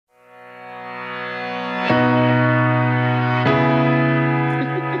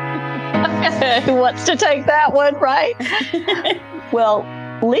Who wants to take that one, right? Well,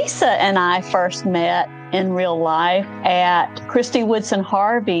 Lisa and I first met in real life at Christy Woodson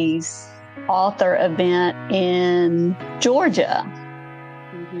Harvey's author event in Georgia.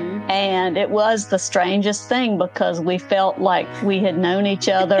 And it was the strangest thing because we felt like we had known each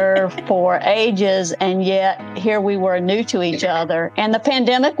other for ages, and yet here we were new to each other, and the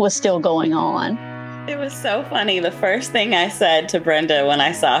pandemic was still going on. It was so funny. The first thing I said to Brenda when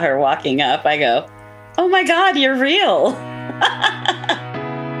I saw her walking up, I go, "Oh my God, you're real."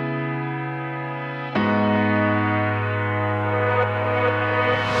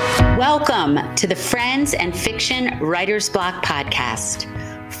 Welcome to the Friends and Fiction Writer's Block podcast.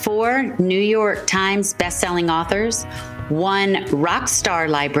 4 New York Times bestselling authors, 1 rock star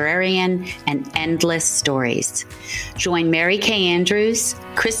librarian, and endless stories. Join Mary Kay Andrews,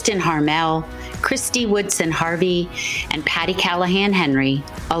 Kristen Harmel, Christy Woodson Harvey, and Patty Callahan Henry,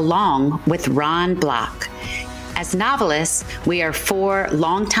 along with Ron Block. As novelists, we are 4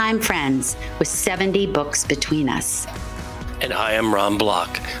 longtime friends with 70 books between us. And I am Ron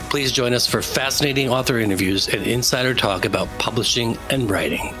Block. Please join us for fascinating author interviews and insider talk about publishing and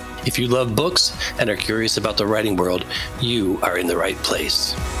writing. If you love books and are curious about the writing world, you are in the right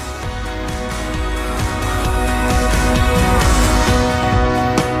place.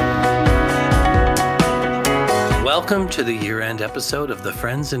 Welcome to the year-end episode of the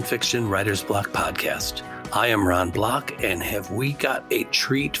Friends and Fiction Writer's Block podcast. I am Ron Block, and have we got a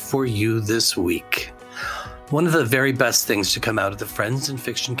treat for you this week? One of the very best things to come out of the Friends and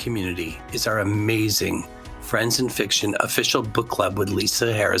Fiction community is our amazing Friends and Fiction official book club with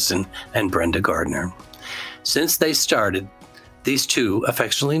Lisa Harrison and Brenda Gardner. Since they started, these two,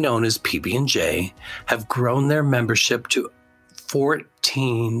 affectionately known as PB&J, have grown their membership to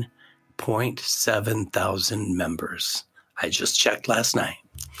 14.7 thousand members. I just checked last night.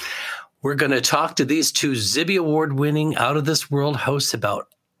 We're going to talk to these two Zibby Award-winning, out-of-this-world hosts about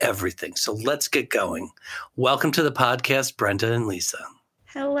everything. So let's get going. Welcome to the podcast, Brenda and Lisa.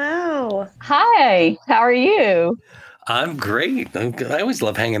 Hello. Hi, how are you? I'm great. I always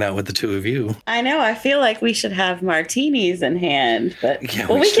love hanging out with the two of you. I know. I feel like we should have martinis in hand, but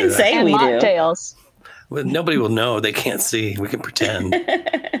Yeah, we can say And we mocktails. Well, nobody will know. They can't see. We can pretend.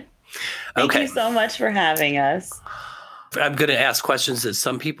 Thank you so much for having us. I'm going to ask questions that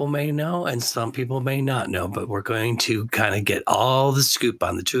some people may know and some people may not know, but we're going to kind of get all the scoop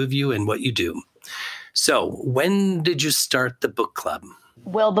on the two of you and what you do. So when did you start the book club?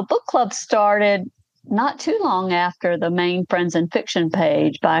 Well, the book club started not too long after the main Friends and Fiction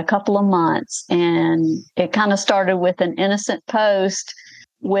page, by a couple of months. And it kind of started with an innocent post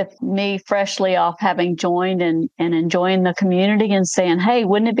with me freshly off having joined and enjoying the community and saying, hey,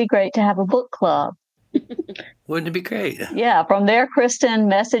 wouldn't it be great to have a book club? Wouldn't it be great? Yeah. From there, Kristen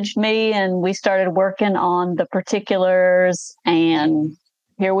messaged me and we started working on the particulars, and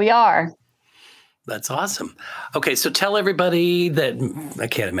here we are. That's awesome. Okay, so tell everybody that, I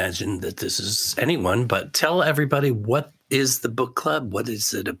can't imagine that this is anyone, but tell everybody, what is the book club? What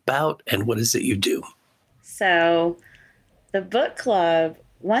is it about? And what is it you do? So the book club,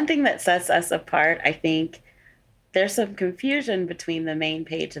 one thing that sets us apart, I think, there's some confusion between the main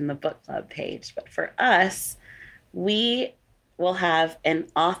page and the book club page. But for us, we will have an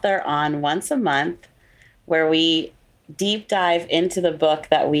author on once a month where we deep dive into the book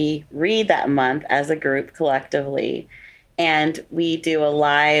that we read that month as a group collectively. And we do a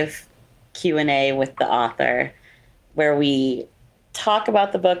live Q&A with the author where we talk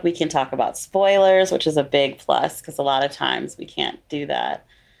about the book. We can talk about spoilers, which is a big plus because a lot of times we can't do that.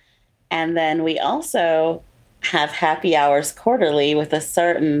 And then we also have happy hours quarterly with a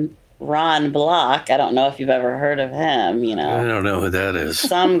certain Ron Block. I don't know if you've ever heard of him, you know. I don't know who that is.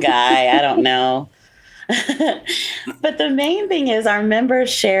 Some guy, I don't know. But the main thing is our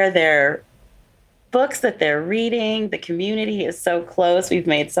members share their books that they're reading. The community is so close. We've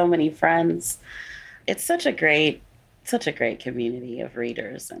made so many friends. It's such a great community of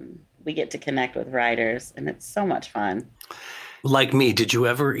readers, and we get to connect with writers, and it's so much fun. Like me, did you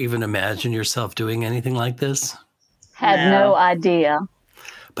ever even imagine yourself doing anything like this? Had no idea.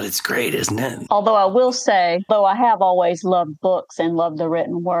 But it's great, isn't it? Although I will say, though I have always loved books and loved the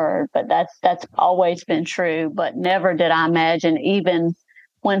written word, but that's always been true. But never did I imagine, even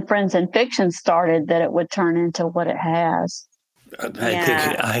when Friends and Fiction started, that it would turn into what it has.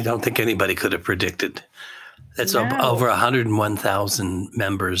 I don't think anybody could have predicted. It's over 101,000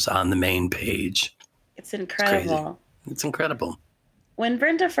 members on the main page. It's incredible. It's incredible. When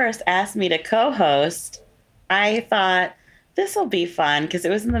Brenda first asked me to co-host, I thought, this will be fun, because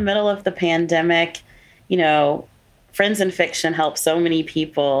it was in the middle of the pandemic. You know, Friends and Fiction helped so many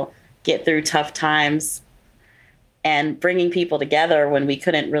people get through tough times and bringing people together when we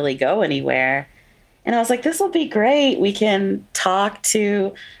couldn't really go anywhere. And I was like, this will be great. We can talk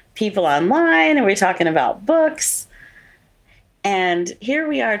to people online and we're talking about books. And here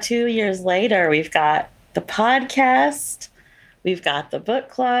we are 2 years later. We've got the podcast. We've got the book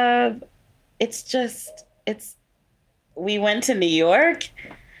club. We went to New York.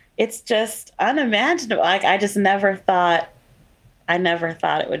 It's just unimaginable. Like, I never thought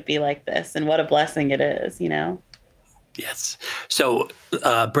it would be like this. And what a blessing it is, you know? Yes. So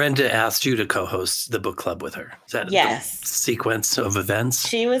Brenda asked you to co-host the book club with her. Is that yes. the sequence of events?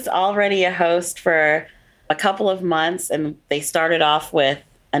 She was already a host for a couple of months, and they started off with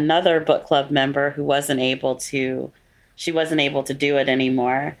another book club member who wasn't able to do it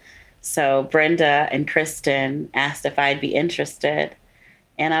anymore. So Brenda and Kristen asked if I'd be interested.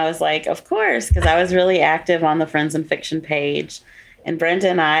 And I was like, of course, because I was really active on the Friends and Fiction page. And Brenda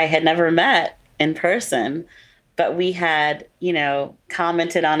and I had never met in person, but we had,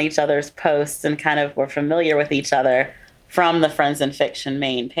 commented on each other's posts and kind of were familiar with each other from the Friends and Fiction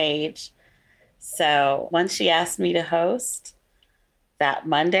main page. So once she asked me to host, that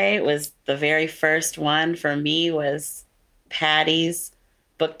Monday was the very first one for me was Patty's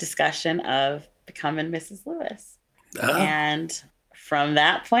book discussion of Becoming Mrs. Lewis. Oh. And from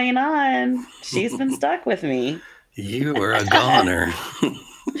that point on, she's been stuck with me. You were a goner.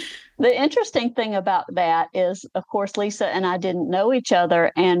 The interesting thing about that is, of course, Lisa and I didn't know each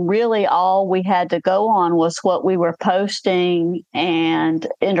other, and really all we had to go on was what we were posting and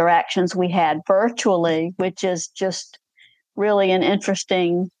interactions we had virtually, which is just really an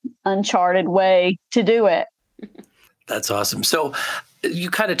interesting, uncharted way to do it. That's awesome. So you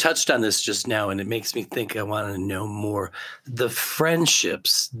kind of touched on this just now, and it makes me think I want to know more. The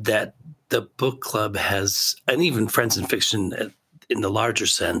friendships that the book club has, and even Friends and Fiction in the larger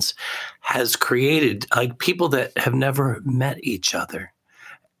sense, has created, like, people that have never met each other.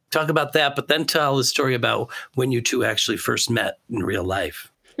 Talk about that, but then tell the story about when you two actually first met in real life.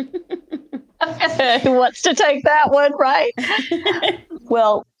 Who wants to take that one, right?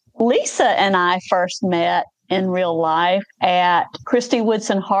 Well, Lisa and I first met in real life at Christy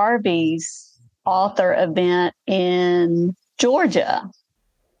Woodson Harvey's author event in Georgia.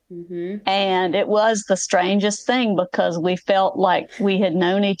 Mm-hmm. And it was the strangest thing because we felt like we had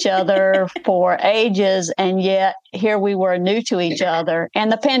known each other for ages, and yet here we were new to each other,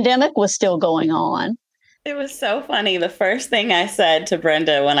 and the pandemic was still going on. It was so funny. The first thing I said to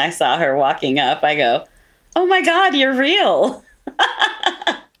Brenda when I saw her walking up, I go, "Oh my God, you're real."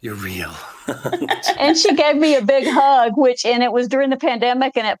 You're real. And she gave me a big hug, and it was during the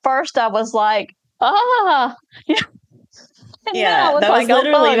pandemic. And at first I was like, yeah, that was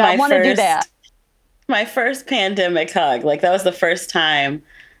literally my first pandemic hug. Like, that was the first time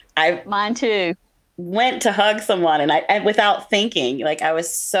mine too, went to hug someone, and I without thinking, like, I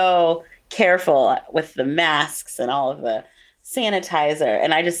was so careful with the masks and all of the sanitizer,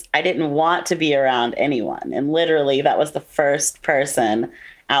 and I didn't want to be around anyone. And literally that was the first person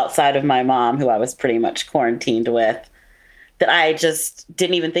outside of my mom, who I was pretty much quarantined with, that I just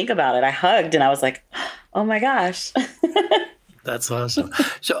didn't even think about it. I hugged and I was like, oh my gosh. That's awesome.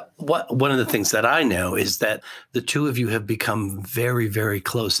 So one of the things that I know is that the two of you have become very, very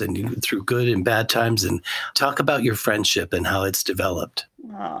close, and through good and bad times. And talk about your friendship and how it's developed.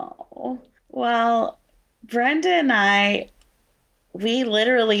 Oh, well, Brenda and I, we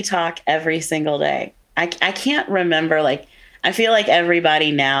literally talk every single day. I can't remember, like, I feel like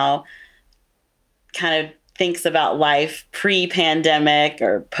everybody now kind of thinks about life pre-pandemic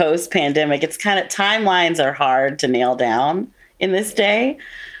or post-pandemic. It's kind of, timelines are hard to nail down in this day.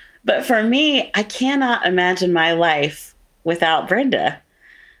 But for me, I cannot imagine my life without Brenda,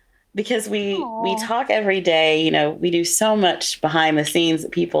 because we talk every day. We do so much behind the scenes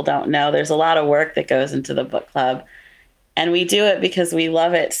that people don't know. There's a lot of work that goes into the book club, and we do it because we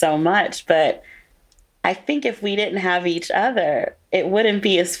love it so much. But I think if we didn't have each other, it wouldn't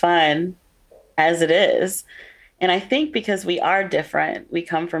be as fun as it is. And I think because we are different, we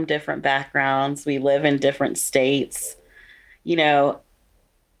come from different backgrounds, we live in different states.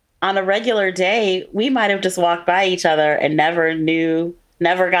 On a regular day, we might have just walked by each other and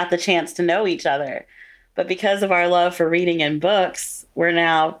never got the chance to know each other. But because of our love for reading and books, we're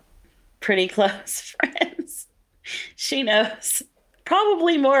now pretty close friends. She knows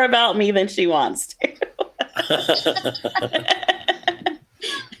probably more about me than she wants to.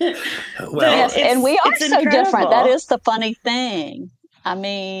 Well, yes, and we are so different. That is the funny thing. I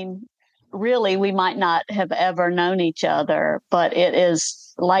mean, really, we might not have ever known each other, but it is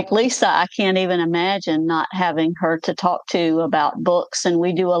like Lisa, I can't even imagine not having her to talk to about books. And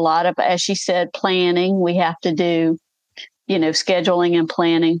we do a lot of, as she said, planning. We have to do, scheduling and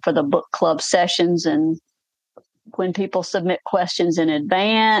planning for the book club sessions, and when people submit questions in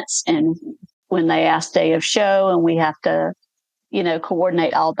advance, and when they ask day of show, and we have to,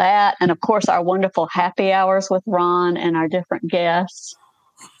 coordinate all that. And of course, our wonderful happy hours with Ron and our different guests.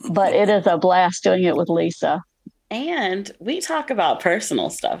 But it is a blast doing it with Lisa. And we talk about personal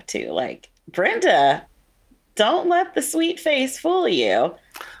stuff too. Like, Brenda, don't let the sweet face fool you.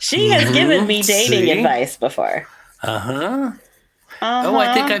 She has given me dating advice before. Uh-huh. Oh,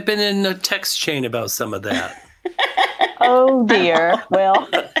 I think I've been in a text chain about some of that. Oh, dear. Well...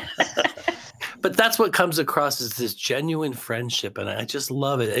 But that's what comes across as this genuine friendship, and I just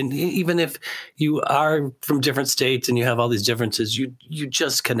love it. And even if you are from different states and you have all these differences, you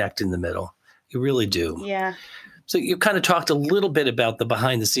just connect in the middle. You really do. Yeah. So you kind of talked a little bit about the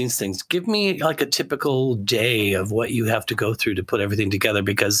behind the scenes things. Give me like a typical day of what you have to go through to put everything together,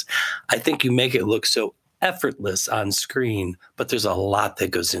 because I think you make it look so effortless on screen, but there's a lot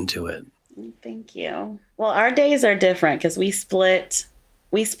that goes into it. Thank you. Well, our days are different because we split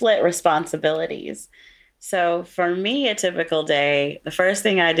responsibilities. So for me, a typical day, the first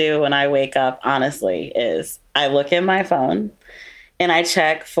thing I do when I wake up, honestly, is I look at my phone and I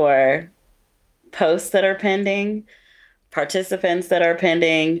check for posts that are pending, participants that are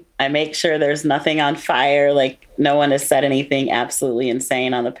pending. I make sure there's nothing on fire, like no one has said anything absolutely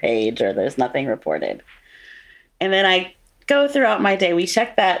insane on the page, or there's nothing reported. And then I go throughout my day. We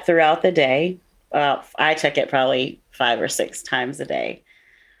check that throughout the day. I check it probably 5 or 6 times a day.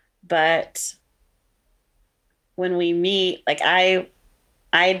 But when we meet, like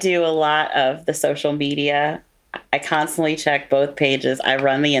I do a lot of the social media. I constantly check both pages. I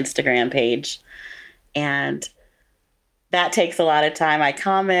run the Instagram page, and that takes a lot of time. I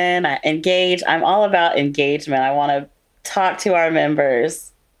comment, I engage. I'm all about engagement. I want to talk to our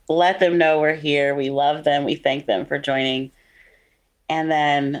members, let them know we're here. We love them. We thank them for joining. And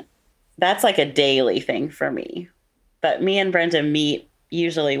then that's like a daily thing for me. But me and Brenda meet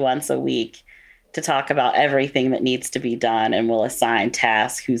usually once a week to talk about everything that needs to be done, and we'll assign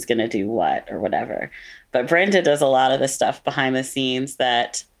tasks, who's going to do what or whatever. But Brenda does a lot of the stuff behind the scenes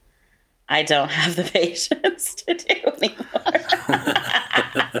that I don't have the patience to do anymore.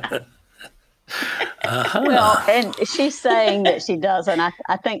 Uh-huh. Well, and she's saying that she doesn't.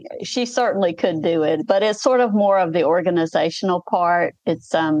 I think she certainly could do it, but it's sort of more of the organizational part.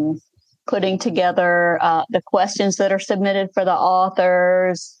 It's putting together the questions that are submitted for the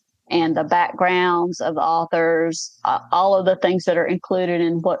authors and the backgrounds of the authors, all of the things that are included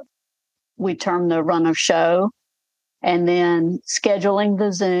in what we term the run of show, and then scheduling the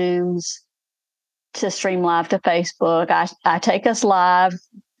Zooms to stream live to Facebook. I take us live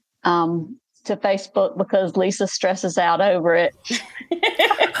to Facebook because Lisa stresses out over it.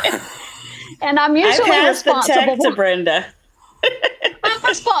 And I'm usually responsible to Brenda. I'm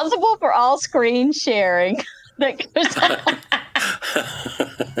responsible for all screen sharing that goes on.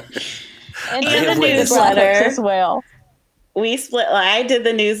 And the newsletter as well. We split. I did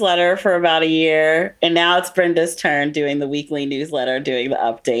the newsletter for about a year, and now it's Brenda's turn doing the weekly newsletter, doing the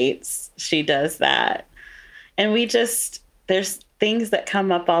updates. She does that. And there's things that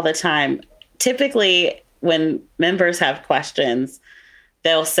come up all the time. Typically, when members have questions,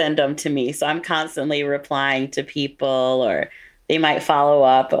 they'll send them to me. So I'm constantly replying to people, or they might follow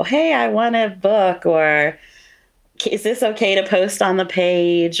up. Oh, hey, I want a book, or is this okay to post on the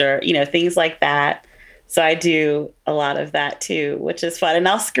page, or, things like that. So I do a lot of that too, which is fun. And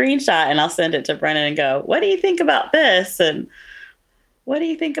I'll screenshot and I'll send it to Brennan and go, what do you think about this? And what do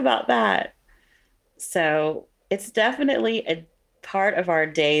you think about that? So it's definitely a part of our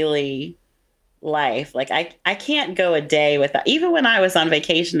daily life. Like I can't go a day without, even when I was on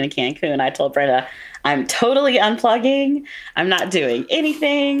vacation in Cancun, I told Brenda, I'm totally unplugging. I'm not doing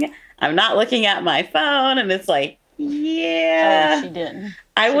anything. I'm not looking at my phone. And it's like, yeah. Oh, she didn't.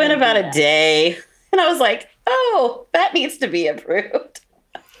 I went about a day. And I was like, oh, that needs to be approved.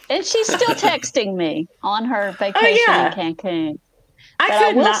 And she's still texting me on her vacation in Cancun.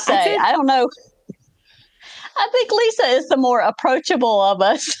 I don't know. I think Lisa is the more approachable of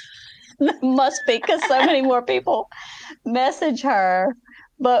us. Must be, because so many more people message her.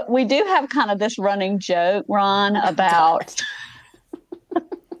 But we do have kind of this running joke, Ron, about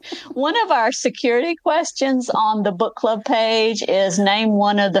one of our security questions on the book club page is name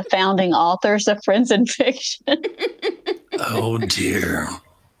one of the founding authors of Friends in Fiction. Oh, dear.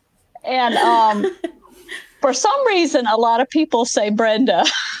 And for some reason, a lot of people say Brenda.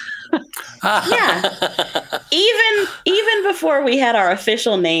 Yeah. Even before we had our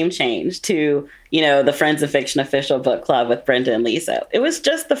official name change to, the Friends of Fiction Official Book Club with Brenda and Lisa, it was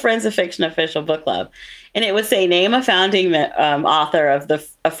just the Friends of Fiction Official Book Club. And it would say, name a founding author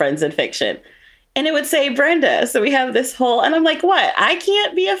of Friends in Fiction. And it would say Brenda. So we have this whole, and I'm like, what? I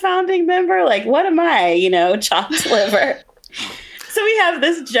can't be a founding member? Like, what am I, chopped liver? So we have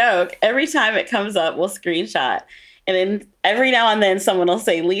this joke. Every time it comes up, we'll screenshot. And then every now and then someone will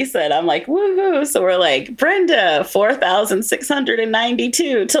say Lisa, and I'm like, woohoo. So we're like, Brenda,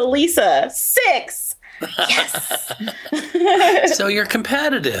 4,692 to Lisa, 6. Yes. So you're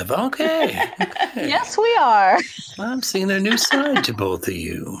competitive. Okay. Yes, we are. I'm seeing a new side to both of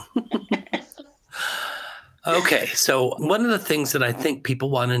you. Okay. So one of the things that I think people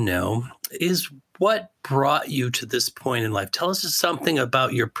want to know is what brought you to this point in life. Tell us something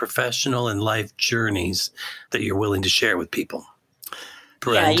about your professional and life journeys that you're willing to share with people.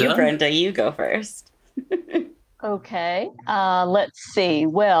 Brenda? Yeah, Brenda, you go first. Okay. Let's see.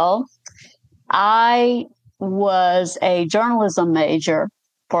 Well, I was a journalism major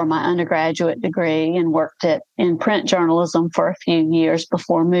for my undergraduate degree and worked in print journalism for a few years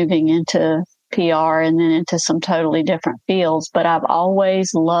before moving into PR and then into some totally different fields. But I've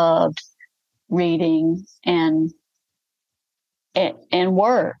always loved reading and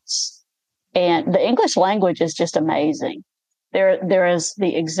words. And the English language is just amazing. There is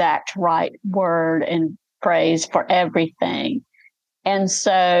the exact right word and phrase for everything. And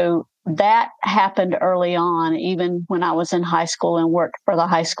so that happened early on, even when I was in high school and worked for the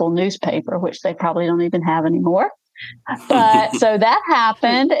high school newspaper, which they probably don't even have anymore. But so that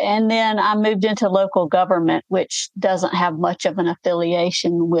happened. And then I moved into local government, which doesn't have much of an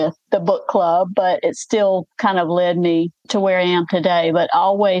affiliation with the book club, but it still kind of led me to where I am today. But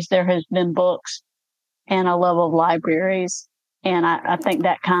always there has been books and a love of libraries. And I think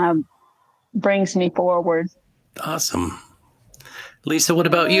that kind of brings me forward. Awesome. Lisa, what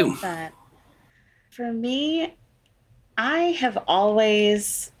about you? For me, I have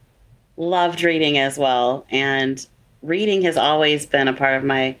always loved reading as well. And reading has always been a part of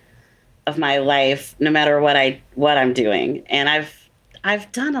my life, no matter what I'm doing. And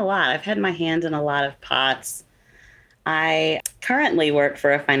I've done a lot. I've had my hand in a lot of pots. I currently work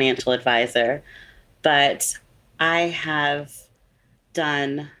for a financial advisor, but I have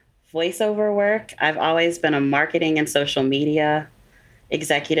done voiceover work. I've always been a marketing and social media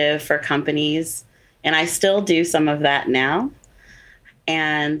executive for companies, and I still do some of that now.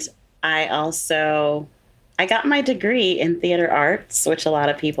 And I got my degree in theater arts, which a lot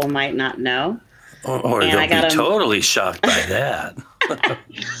of people might not know. Or they'll be totally shocked by that.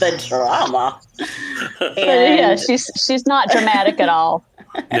 The drama. Yeah, she's not dramatic at all.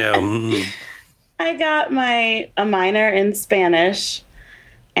 No. I got a minor in Spanish,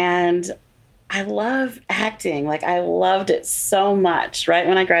 and I love acting. Like, I loved it so much. Right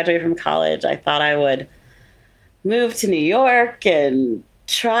when I graduated from college, I thought I would move to New York and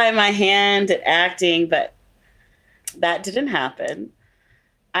try my hand at acting, but that didn't happen.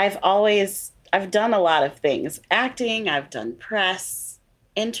 I've done a lot of things. Acting, I've done press,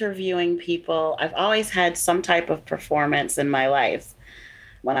 interviewing people. I've always had some type of performance in my life.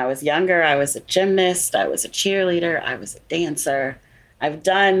 When I was younger, I was a gymnast, I was a cheerleader, I was a dancer. I've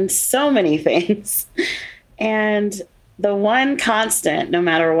done so many things. And the one constant, no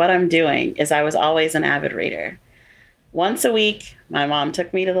matter what I'm doing, is I was always an avid reader. Once a week, my mom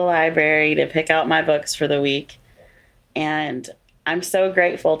took me to the library to pick out my books for the week. And I'm so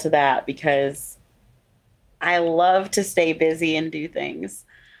grateful to that because I love to stay busy and do things.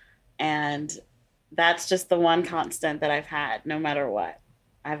 And that's just the one constant that I've had, no matter what.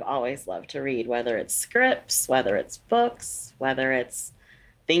 I've always loved to read, whether it's scripts, whether it's books, whether it's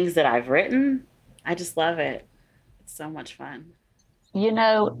things that I've written. I just love it. It's so much fun.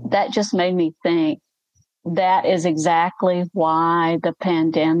 That just made me think that is exactly why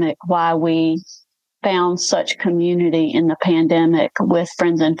why we found such community in the pandemic with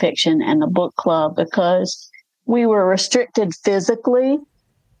Friends in Fiction and the book club, because we were restricted physically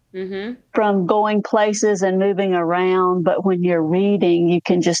from going places and moving around. But when you're reading, you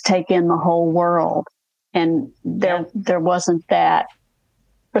can just take in the whole world. And there wasn't that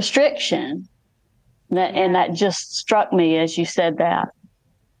restriction. And that just struck me as you said that.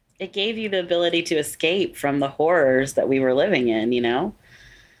 It gave you the ability to escape from the horrors that we were living in,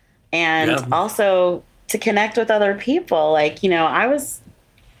 and also to connect with other people. Like, I was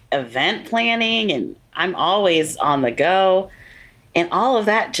event planning and I'm always on the go, and all of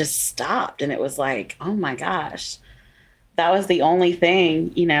that just stopped. And it was like, oh my gosh, that was the only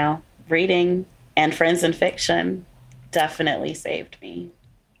thing, reading and Friends in Fiction definitely saved me.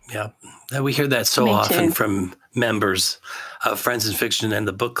 Yeah. We hear that so Me often too. from members of Friends in Fiction and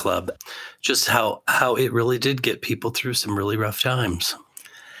the book club, just how it really did get people through some really rough times.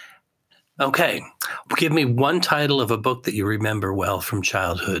 Okay. Give me one title of a book that you remember well from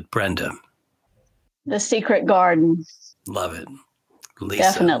childhood, Brenda. The Secret Garden. Love it. Lisa.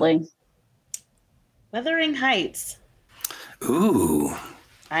 Definitely. Wuthering Heights. Ooh.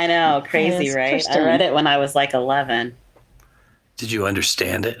 I know, crazy, Yes, right? I Kristen. read it when I was like 11. Did you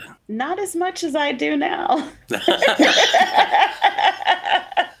understand it? Not as much as I do now.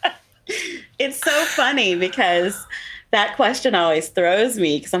 It's so funny because that question always throws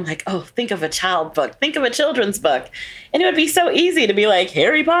me because I'm like, oh, think of a child book, think of a children's book. And it would be so easy to be like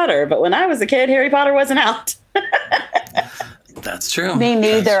Harry Potter. But when I was a kid, Harry Potter wasn't out. That's true. Me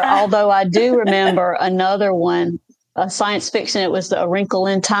neither, although I do remember another one, a science fiction. It was A Wrinkle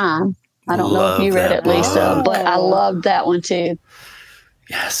in Time. I don't know if you read it, Lisa, book. but I loved that one too.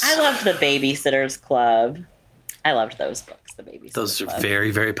 Yes. I loved The Babysitter's Club. I loved those books, The Babysitter's Those are Club.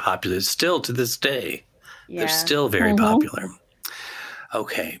 very, very popular. Still to this day. Yeah. They're still very popular.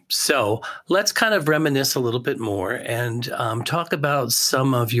 Okay, so let's kind of reminisce a little bit more and talk about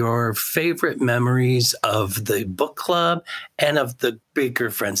some of your favorite memories of the book club and of the bigger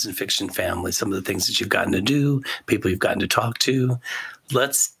Friends in Fiction family. Some of the things that you've gotten to do, people you've gotten to talk to.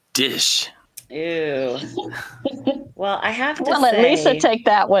 Let's dish. Ew. Well, I have to Well, let say, Lisa take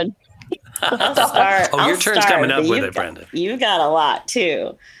that one. I'll start. Oh, your I'll turn's start, coming up but with you've it, Brenda. You've got a lot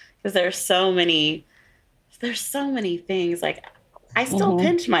too, because there's so many things. Like, I still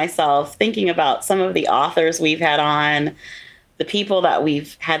pinch myself thinking about some of the authors we've had on, the people that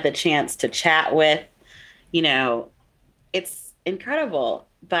we've had the chance to chat with. You know, it's incredible.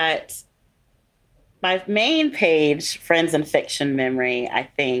 But my main page, Friends in Fiction memory, I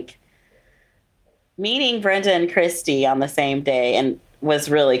think, meeting Brenda and Christy on the same day and was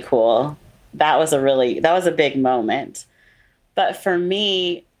really cool. That was a big moment. But for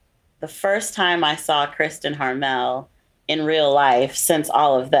me, the first time I saw Kristen Harmel in real life since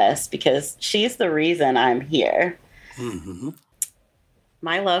all of this, because she's the reason I'm here. Mm-hmm.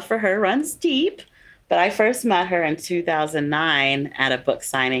 My love for her runs deep, but I first met her in 2009 at a book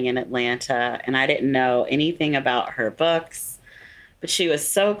signing in Atlanta, and I didn't know anything about her books, but she was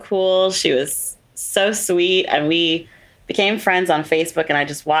so cool. She was so sweet, and we became friends on Facebook, and I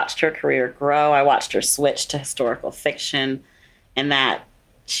just watched her career grow. I watched her switch to historical fiction, and that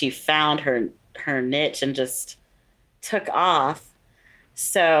she found her niche and just took off.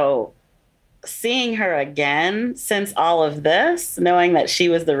 So seeing her again since all of this, knowing that she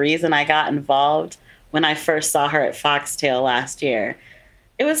was the reason I got involved when I first saw her at Foxtail last year,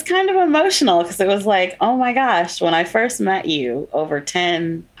 it was kind of emotional because it was like, oh my gosh, when I first met you over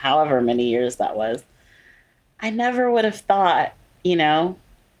 10, however many years that was, I never would have thought, you know,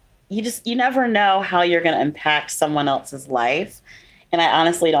 you never know how you're going to impact someone else's life. And I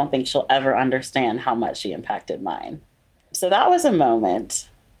honestly don't think she'll ever understand how much she impacted mine. So that was a moment.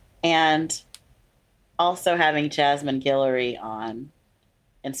 And also having Jasmine Guillory on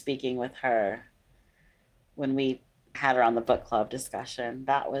and speaking with her when we had her on the book club discussion,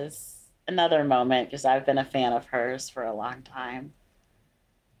 that was another moment because I've been a fan of hers for a long time.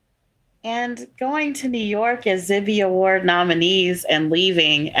 And going to New York as Zibby Award nominees and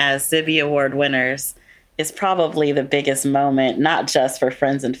leaving as Zibby Award winners is probably the biggest moment, not just for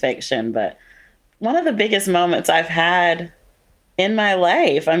Friends in Fiction, but one of the biggest moments I've had in my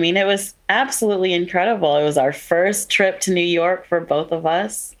life. I mean, it was absolutely incredible. It was our first trip to New York for both of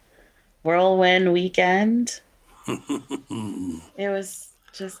us. Whirlwind weekend. It was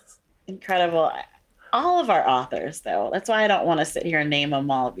just incredible. All of our authors, though. That's why I don't want to sit here and name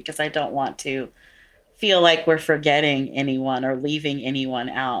them all, because I don't want to feel like we're forgetting anyone or leaving anyone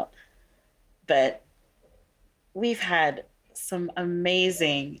out. But we've had some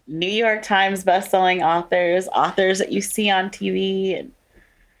amazing New York Times bestselling authors that you see on TV. And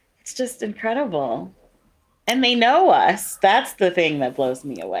it's just incredible. And they know us. That's the thing that blows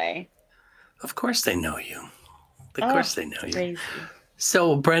me away. Of course they know you. Of course they know you. Crazy.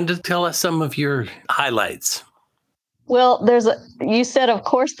 So, Brenda, tell us some of your highlights. Well, you said, of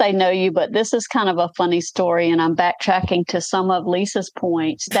course they know you, but this is kind of a funny story, and I'm backtracking to some of Lisa's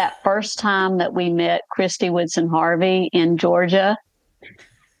points. That first time that we met Christy Woodson Harvey in Georgia,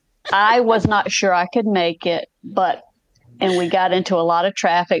 I was not sure I could make it, and we got into a lot of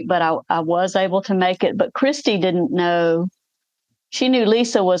traffic, but I was able to make it. But Christy didn't know. She knew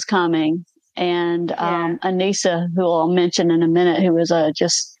Lisa was coming, and Anissa, who I'll mention in a minute, who was a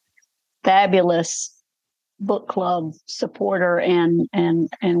just fabulous book club supporter and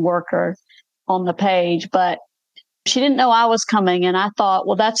worker on the page. But she didn't know I was coming. And I thought,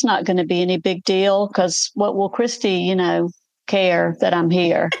 well, that's not going to be any big deal because what will Christy, care that I'm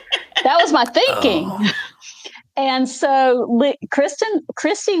here? That was my thinking. Oh. And so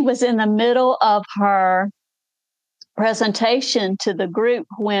Christy was in the middle of her presentation to the group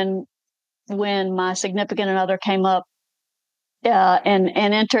when my significant other came up and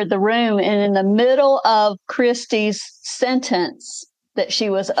entered the room. And in the middle of Christy's sentence that she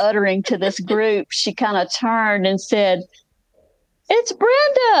was uttering to this group, she kind of turned and said, "It's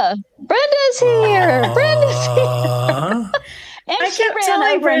Brenda. Brenda's here. Brenda's here." And I she kept ran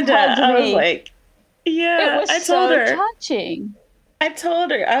telling over and Brenda, hugged I was me. like, yeah, It was I so told her. touching. I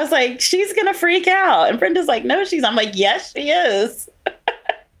told her, I was like, she's going to freak out. And Brenda's like, no, I'm like, yes, she is.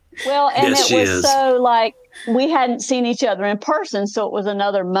 Well, and Yes, it was she is. so like we hadn't seen each other in person. So it was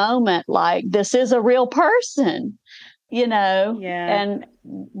another moment like this is a real person, Yeah. and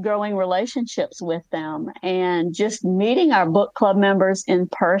growing relationships with them and just meeting our book club members in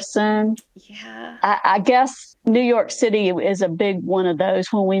person. Yeah. I guess New York City is a big one of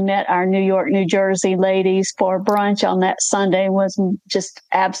those. When we met our New York, New Jersey ladies for brunch on that Sunday was just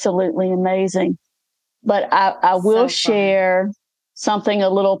absolutely amazing. But I will share something a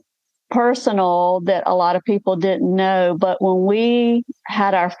little personal that a lot of people didn't know. But when we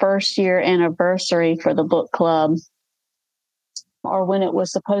had our first year anniversary for the book club, or when it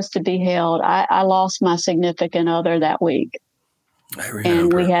was supposed to be held, I lost my significant other that week. I remember.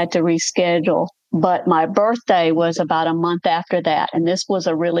 And we had to reschedule. But my birthday was about a month after that. And this was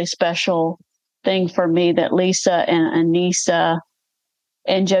a really special thing for me that Lisa and Anissa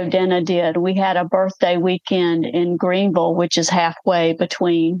and Jodena did. We had a birthday weekend in Greenville, which is halfway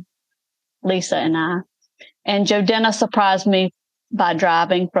between Lisa and I. And Jodena surprised me by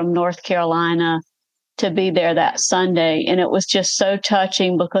driving from North Carolina to be there that Sunday. And it was just so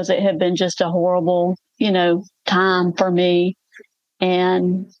touching because it had been just a horrible, time for me.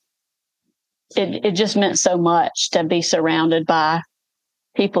 And it just meant so much to be surrounded by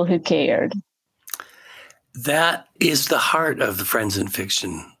people who cared. That is the heart of the Friends in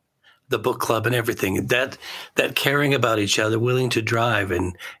Fiction, the book club and everything. That caring about each other, willing to drive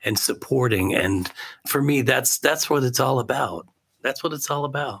and supporting. And for me, that's what it's all about. That's what it's all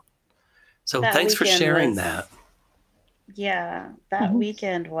about. So thanks for sharing that. Yeah, that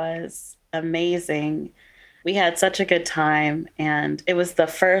weekend was amazing. We had such a good time, and it was the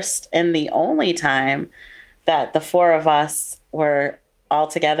first and the only time that the four of us were all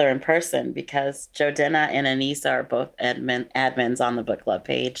together in person because Jodena and Anissa are both admins on the book club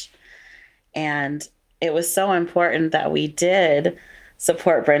page. And it was so important that we did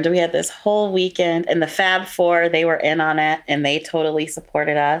support Brenda. We had this whole weekend, and the Fab Four, they were in on it, and they totally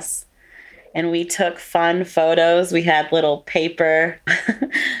supported us. And we took fun photos. We had little paper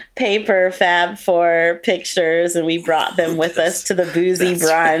Fab Four pictures, and we brought them with us to the boozy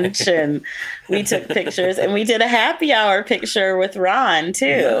brunch. Right. And we took pictures, and we did a happy hour picture with Ron too.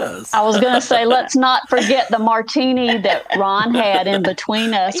 Yes. I was going to say, let's not forget the martini that Ron had in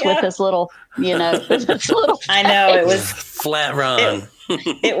between us with his little, his little. I know it was Flat Ron.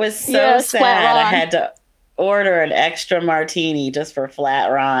 It was so sad. I had to order an extra martini just for Flat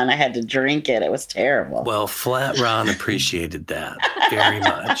Ron. I had to drink it. It was terrible. Well, Flat Ron appreciated that very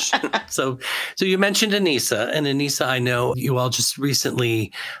much. So you mentioned Anissa, and Anissa, I know you all just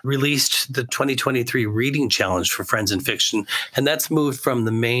recently released the 2023 Reading Challenge for Friends in Fiction, and that's moved from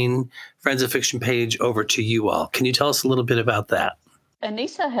the main Friends in Fiction page over to you all. Can you tell us a little bit about that?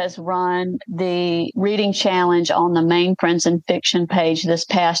 Anissa has run the reading challenge on the main Friends in Fiction page this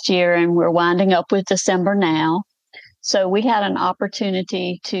past year, and we're winding up with December now. So we had an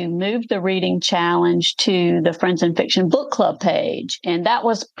opportunity to move the reading challenge to the Friends in Fiction book club page, and that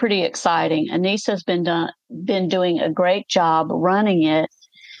was pretty exciting. Anissa's been doing a great job running it.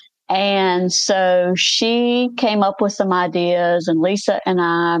 And so she came up with some ideas, and Lisa and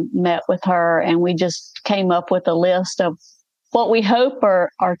I met with her, and we just came up with a list of what we hope are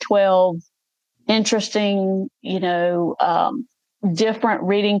 12 interesting, different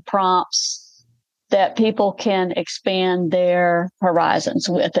reading prompts that people can expand their horizons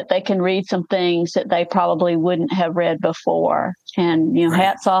with, that they can read some things that they probably wouldn't have read before. And,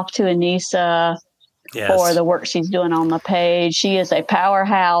 hats off to Anissa for the work she's doing on the page. She is a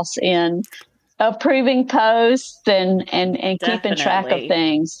powerhouse in approving posts and keeping track of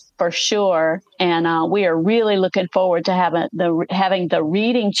things. For sure. And we are really looking forward to having the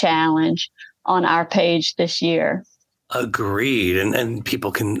reading challenge on our page this year. Agreed. And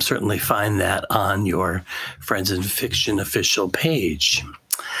people can certainly find that on your Friends in Fiction official page.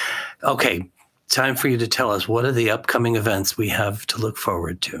 Okay, time for you to tell us, what are the upcoming events we have to look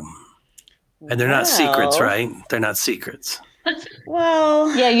forward to? And they're not secrets, right? They're not secrets.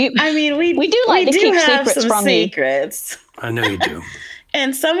 Well, Yeah, we do like to keep secrets from secrets. I know you do.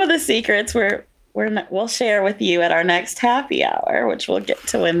 And some of the secrets we'll share with you at our next happy hour, which we'll get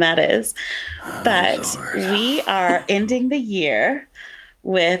to when that is. But we are ending the year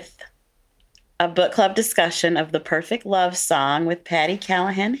with a book club discussion of The Perfect Love Song with Patty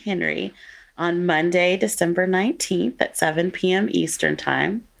Callahan Henry on Monday, December 19th at 7 p.m. Eastern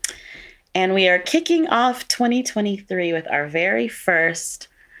Time. And we are kicking off 2023 with our very first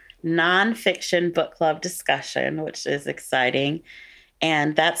nonfiction book club discussion, which is exciting.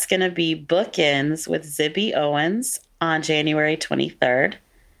 And that's going to be Bookends with Zibby Owens on January 23rd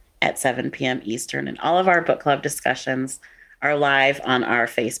at 7 p.m. Eastern. And all of our book club discussions are live on our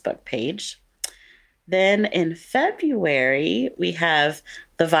Facebook page. Then in February, we have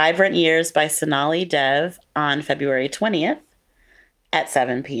The Vibrant Years by Sonali Dev on February 20th at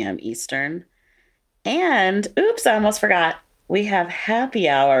 7 p.m. Eastern. And, oops, I almost forgot. We have Happy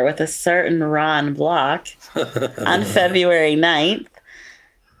Hour with a certain Ron Block on February 9th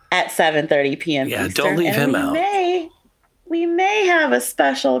at 7:30 p.m. Yeah, Eastern. don't leave him out. We may have a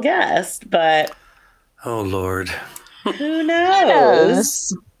special guest, but oh Lord, who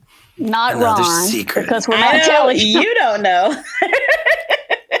knows? Not another Ron, secret. because we're not telling you. You don't know.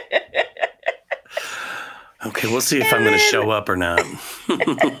 Okay, we'll see if I'm going to show up or not.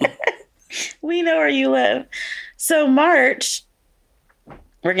 We know where you live. So March,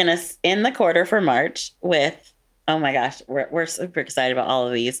 we're going to end the quarter for March with, oh my gosh, we're super excited about all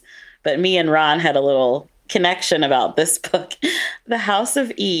of these. But me and Ron had a little connection about this book, The House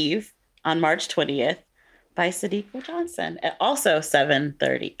of Eve, on March 20th by Sadiqa Johnson at also 7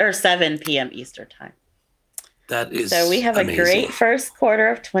 p.m. Eastern Time. That is so we have amazing. A great first quarter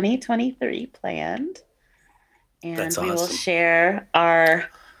of 2023 planned. And That's we will awesome. share our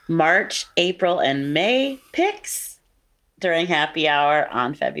March, April, and May picks during happy hour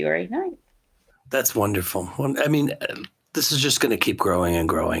on February 9th. That's wonderful. Well, I mean, this is just going to keep growing and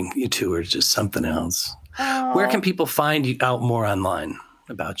growing. You two are just something else. Oh. Where can people find you out more online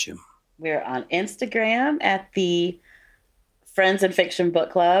about you? We're on Instagram at the Friends and Fiction Book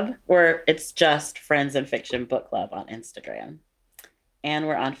Club, or it's just Friends and Fiction Book Club on Instagram. And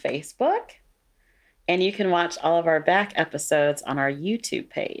we're on Facebook. And you can watch all of our back episodes on our YouTube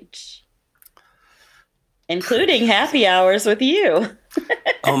page, including happy hours with you.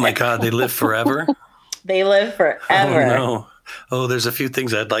 Oh my God, they live forever? They live forever. Oh no. Oh, there's a few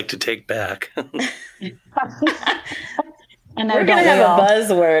things I'd like to take back. And We're going to have a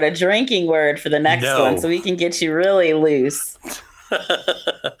buzzword, a drinking word for the next one, so we can get you really loose.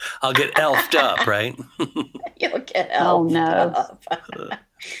 I'll get elfed up, right? You'll get elfed Oh, no. up.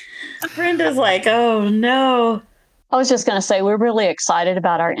 Brenda's like, oh, no. I was just going to say, we're really excited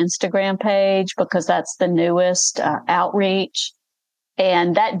about our Instagram page because that's the newest outreach.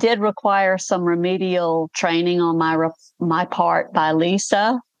 And that did require some remedial training on my part by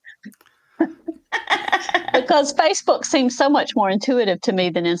Lisa. Because Facebook seems so much more intuitive to me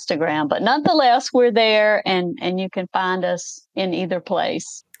than Instagram. But nonetheless, we're there and you can find us in either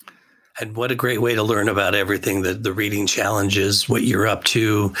place. And what a great way to learn about everything, the reading challenges, what you're up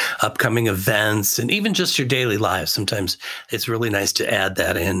to, upcoming events, and even just your daily lives. Sometimes it's really nice to add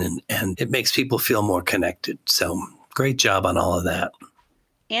that in and it makes people feel more connected. So great job on all of that.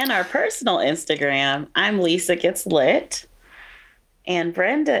 And our personal Instagram, I'm Lisa Gets Lit. And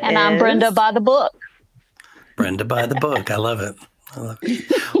Brenda And I'm Brenda by the book. Brenda by the book. I love it.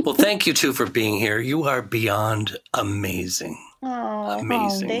 Well, thank you two for being here. You are beyond amazing. Oh,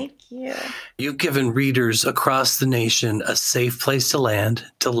 Amazing. Thank you. You've given readers across the nation a safe place to land,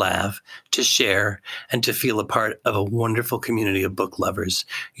 to laugh, to share, and to feel a part of a wonderful community of book lovers.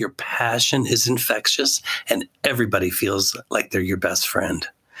 Your passion is infectious, and everybody feels like they're your best friend.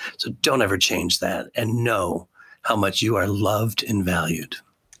 So don't ever change that, and know how much you are loved and valued.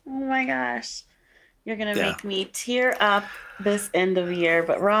 Oh my gosh. You're going to make me tear up this end of year.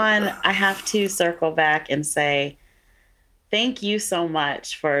 But Ron, I have to circle back and say thank you so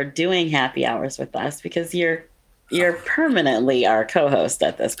much for doing happy hours with us, because you're permanently our co-host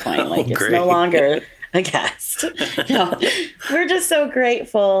at this point. Like it's no longer a guest. No, we're just so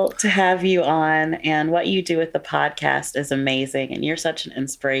grateful to have you on, and what you do with the podcast is amazing. And you're such an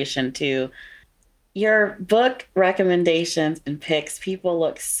inspiration to your book recommendations and picks. People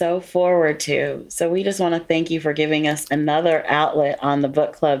look so forward to. So we just want to thank you for giving us another outlet on the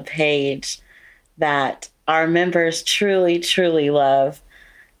book club page that our members truly, truly love.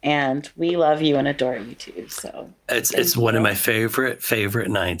 And we love you and adore you too. So it's one of my favorite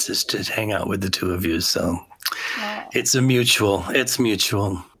nights is to hang out with the two of you. So it's mutual.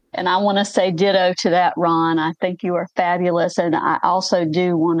 And I want to say ditto to that, Ron. I think you are fabulous. And I also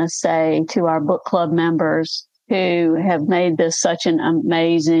do want to say to our book club members who have made this such an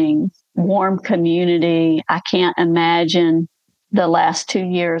amazing, warm community, I can't imagine the last 2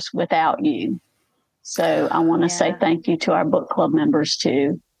 years without you. So I want to say thank you to our book club members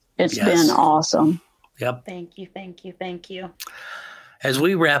too. It's been awesome. Yep. Thank you. Thank you. Thank you. As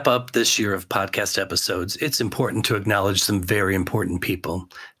we wrap up this year of podcast episodes, it's important to acknowledge some very important people.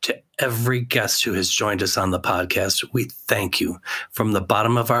 To every guest who has joined us on the podcast, we thank you from the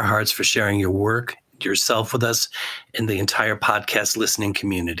bottom of our hearts for sharing your work, yourself with us, and the entire podcast listening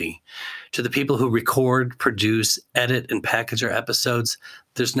community. To the people who record, produce, edit, and package our episodes,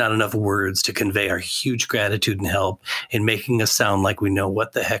 there's not enough words to convey our huge gratitude and help in making us sound like we know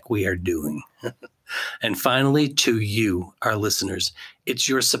what the heck we are doing. And finally, to you, our listeners, it's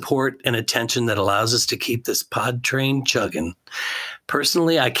your support and attention that allows us to keep this pod train chugging.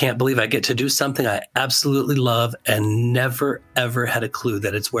 Personally, I can't believe I get to do something I absolutely love and never, ever had a clue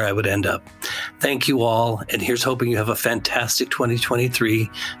that it's where I would end up. Thank you all, and here's hoping you have a fantastic 2023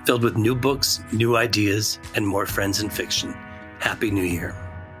 filled with new books, new ideas, and more friends in fiction. Happy New Year.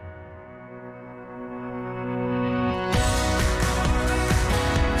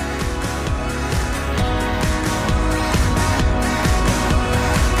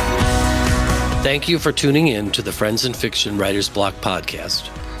 Thank you for tuning in to the Friends in Fiction Writer's Block podcast.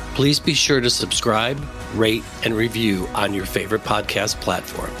 Please be sure to subscribe, rate, and review on your favorite podcast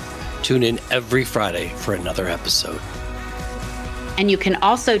platform. Tune in every Friday for another episode. And you can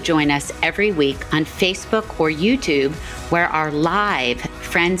also join us every week on Facebook or YouTube, where our live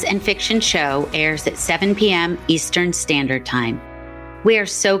Friends and Fiction show airs at 7 p.m. Eastern Standard Time. We are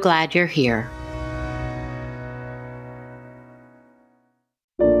so glad you're here.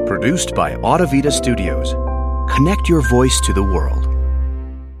 Produced by Audavita Studios. Connect your voice to the world.